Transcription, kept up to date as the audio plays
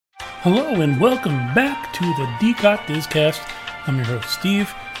Hello and welcome back to the disCast. I'm your host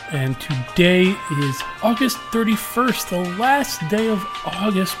Steve, and today is August 31st, the last day of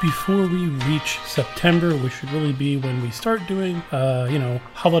August before we reach September, which should really be when we start doing,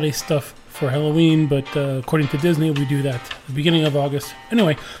 holiday stuff for Halloween, but according to Disney, we do that at the beginning of August.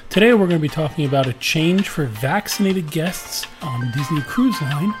 Anyway, today we're going to be talking about a change for vaccinated guests on Disney Cruise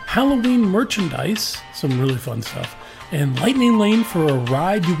Line, Halloween merchandise, some really fun stuff, and Lightning Lane for a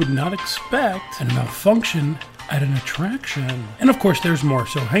ride you would not expect, and a malfunction at an attraction. And of course, there's more,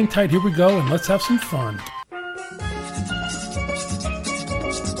 so hang tight, here we go, and let's have some fun.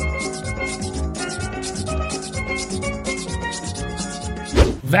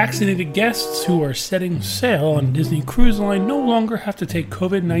 Vaccinated guests who are setting sail on Disney Cruise Line no longer have to take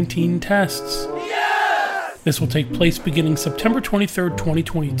COVID-19 tests. This will take place beginning September 23rd,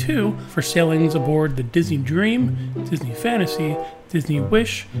 2022 for sailings aboard the Disney Dream, Disney Fantasy, Disney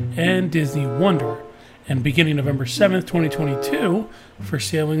Wish, and Disney Wonder, and beginning November 7th, 2022 for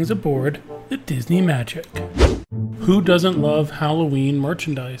sailings aboard the Disney Magic. Who doesn't love Halloween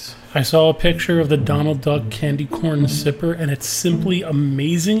merchandise? I saw a picture of the Donald Duck candy corn zipper, and it's simply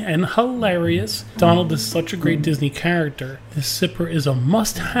amazing and hilarious. Donald is such a great Disney character. This zipper is a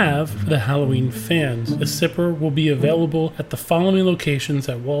must-have for the Halloween fans. The zipper will be available at the following locations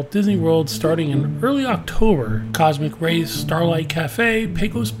at Walt Disney World starting in early October: Cosmic Rays, Starlight Cafe,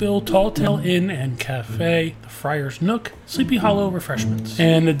 Pecos Bill, Tall Tale Inn and Cafe, the Friar's Nook, Sleepy Hollow Refreshments.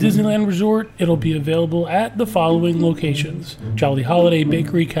 And at Disneyland Resort, it'll be available at the following locations: Jolly Holiday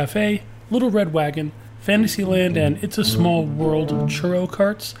Bakery Cafe, Little Red Wagon, Fantasyland and It's a Small World Churro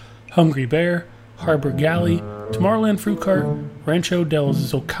Carts, Hungry Bear, Harbor Galley, Tomorrowland Fruit Cart, Rancho del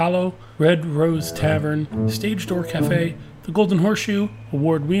Zocalo, Red Rose Tavern, Stage Door Cafe, The Golden Horseshoe,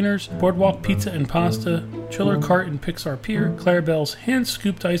 Award Wieners, Boardwalk Pizza and Pasta, Chiller Cart and Pixar Pier, Clarabelle's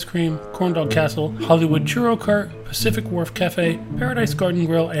Hand-Scooped Ice Cream, Corndog Castle, Hollywood Churro Cart, Pacific Wharf Cafe, Paradise Garden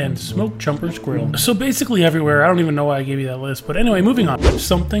Grill, and Smoke Jumpers Grill. So basically everywhere. I don't even know why I gave you that list, but anyway, moving on.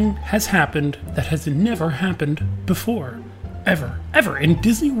 Something has happened that has never happened before. Ever. In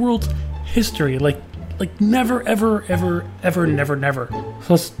Disney World's history. Like never, never.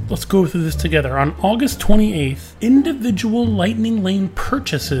 So let's go through this together. On August 28th, individual Lightning Lane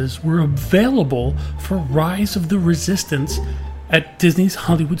purchases were available for Rise of the Resistance at Disney's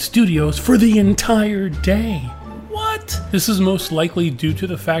Hollywood Studios for the entire day. What? This is most likely due to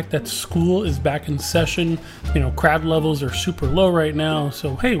the fact that school is back in session. Crowd levels are super low right now,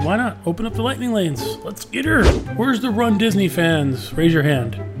 so hey, why not open up the Lightning Lanes? Let's get her. Where's the Run Disney fans? Raise your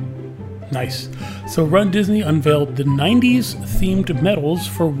hand. Nice. So Run Disney unveiled the 90s themed medals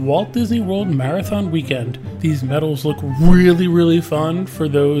for Walt Disney World Marathon Weekend. These medals look really, really fun for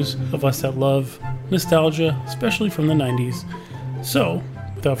those of us that love nostalgia, especially from the 90s. So,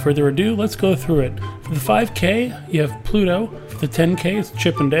 without further ado, let's go through it. For the 5K, you have Pluto. For the 10K, it's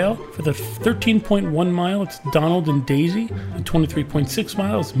Chip and Dale. For the 13.1 mile, it's Donald and Daisy. The 23.6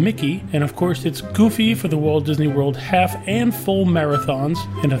 miles, Mickey. And of course, it's Goofy for the Walt Disney World half and full marathons.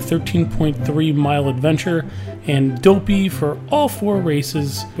 And a 13.3 mile adventure. And Dopey for all four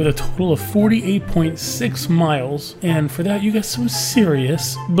races with a total of 48.6 miles. And for that, you get some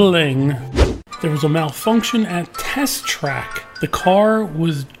serious bling. There was a malfunction at Test Track. The car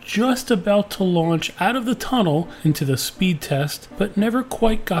was just about to launch out of the tunnel into the speed test, but never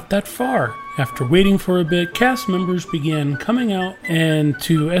quite got that far. After waiting for a bit, cast members began coming out and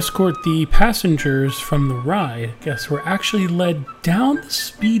to escort the passengers from the ride. Guests were actually led down the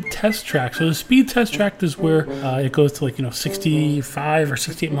speed test track. So the speed test track is where it goes to 65 or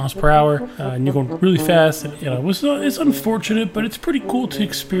 68 miles per hour, and you're going really fast. And, it's unfortunate, but it's pretty cool to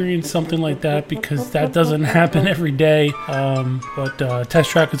experience something like that because that doesn't happen every day. But test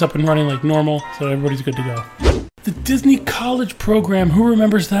track is up and running like normal, so everybody's good to go. The Disney College Program, who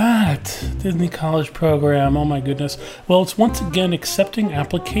remembers that? Disney College Program, oh my goodness. Well, it's once again accepting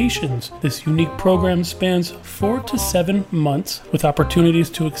applications. This unique program spans 4 to 7 months with opportunities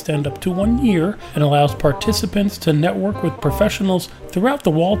to extend up to 1 year and allows participants to network with professionals throughout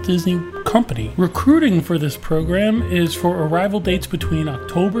the Walt Disney Company. Recruiting for this program is for arrival dates between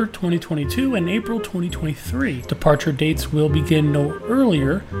October 2022 and April 2023. Departure dates will begin no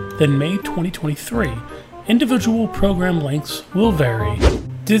earlier than May 2023. Individual program lengths will vary.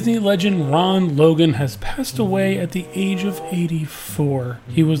 Disney legend Ron Logan has passed away at the age of 84.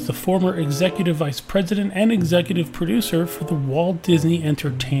 He was the former executive vice president and executive producer for the Walt Disney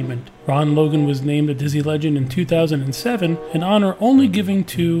Entertainment. Ron Logan was named a Disney legend in 2007, an honor only given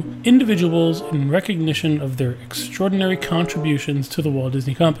to individuals in recognition of their extraordinary contributions to the Walt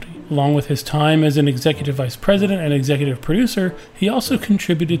Disney Company. Along with his time as an executive vice president and executive producer, he also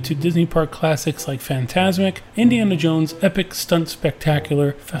contributed to Disney Park classics like Fantasmic, Indiana Jones' Epic Stunt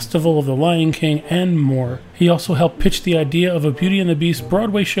Spectacular, Festival of the Lion King, and more. He also helped pitch the idea of a Beauty and the Beast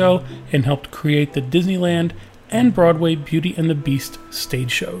Broadway show and helped create the Disneyland and Broadway Beauty and the Beast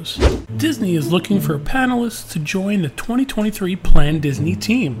stage shows. Disney is looking for panelists to join the 2023 Plan Disney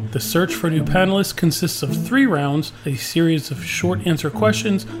team. The search for new panelists consists of 3 rounds, a series of short answer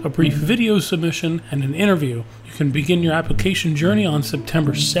questions, a brief video submission, and an interview. You can begin your application journey on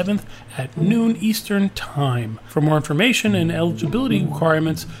September 7th at noon Eastern Time. For more information and eligibility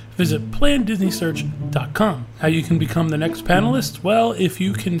requirements, visit PlanDisneySearch.com. How you can become the next panelist? Well, if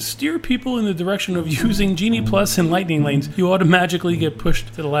you can steer people in the direction of using Genie Plus and Lightning Lanes, you automatically get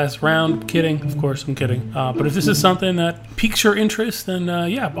pushed to the last round. Kidding. Of course, I'm kidding. But if this is something that piques your interest, then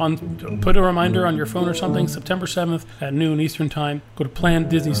put a reminder on your phone or something, September 7th at noon Eastern Time. Go to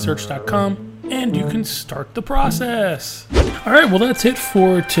PlanDisneySearch.com. and you can start the process. All right, well, that's it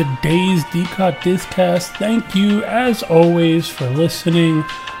for today's disCast. Thank you, as always, for listening.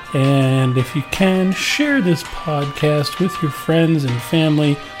 And if you can, share this podcast with your friends and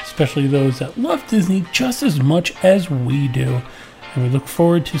family, especially those that love Disney just as much as we do. And we look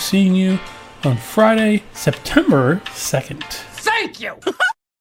forward to seeing you on Friday, September 2nd. Thank you!